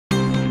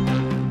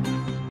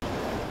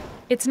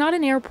It's not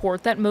an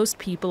airport that most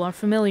people are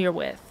familiar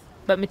with,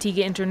 but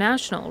Mitiga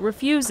International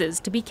refuses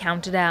to be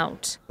counted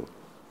out.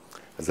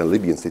 As a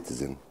Libyan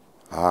citizen,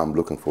 I'm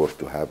looking forward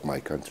to have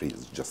my country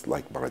is just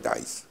like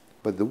paradise.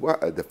 But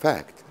the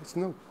fact is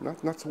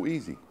not so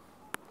easy.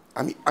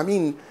 I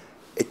mean,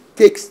 it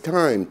takes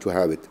time to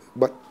have it,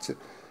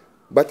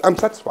 but I'm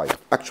satisfied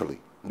actually,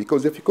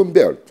 because if you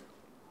compare it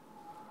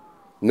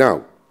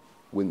now,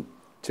 when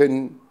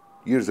 10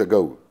 years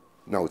ago,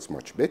 now it's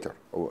much better,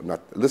 or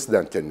not less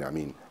than 10, I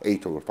mean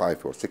 8 or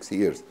 5 or 6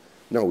 years,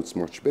 now it's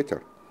much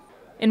better.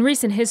 In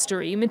recent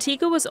history,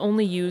 Mitiga was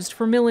only used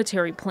for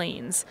military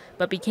planes,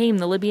 but became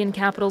the Libyan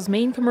capital's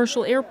main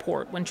commercial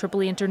airport when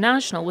Tripoli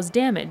International was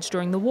damaged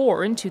during the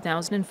war in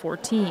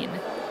 2014.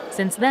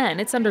 Since then,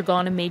 it's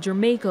undergone a major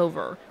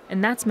makeover,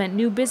 and that's meant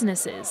new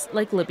businesses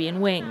like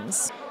Libyan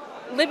Wings.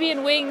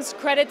 Libyan Wings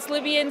credits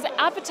Libyans'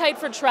 appetite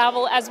for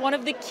travel as one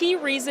of the key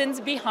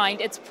reasons behind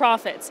its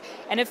profits.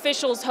 And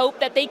officials hope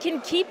that they can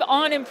keep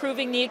on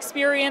improving the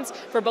experience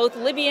for both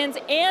Libyans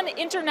and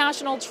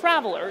international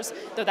travelers,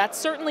 though that's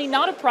certainly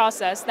not a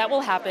process that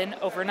will happen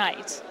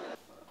overnight.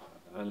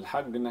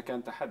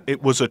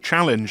 It was a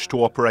challenge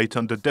to operate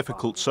under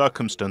difficult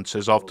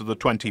circumstances after the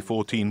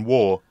 2014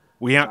 war.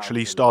 We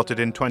actually started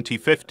in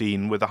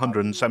 2015 with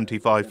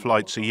 175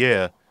 flights a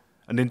year.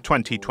 And in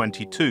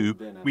 2022,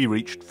 we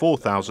reached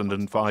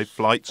 4,005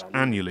 flights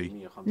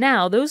annually.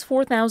 Now, those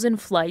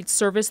 4,000 flights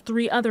service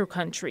 3 other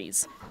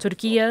countries,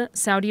 Turkey,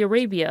 Saudi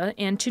Arabia,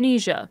 and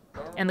Tunisia.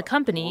 And the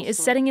company is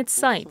setting its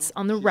sights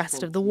on the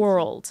rest of the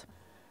world.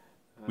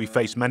 We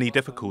face many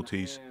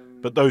difficulties,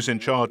 but those in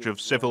charge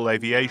of civil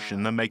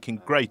aviation are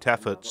making great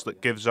efforts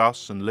that gives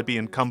us and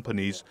Libyan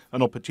companies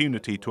an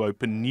opportunity to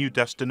open new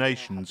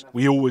destinations.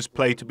 We always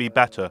play to be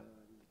better.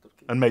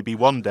 And maybe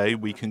one day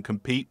we can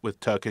compete with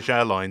Turkish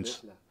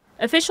Airlines.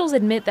 Officials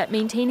admit that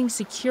maintaining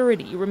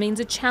security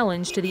remains a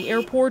challenge to the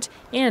airport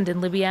and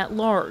in Libya at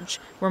large,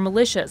 where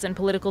militias and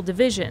political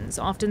divisions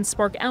often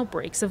spark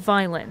outbreaks of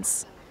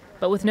violence.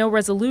 But with no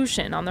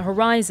resolution on the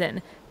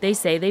horizon, they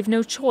say they've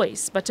no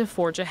choice but to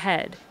forge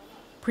ahead.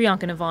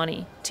 Priyanka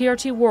Navani,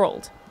 TRT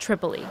World,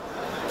 Tripoli.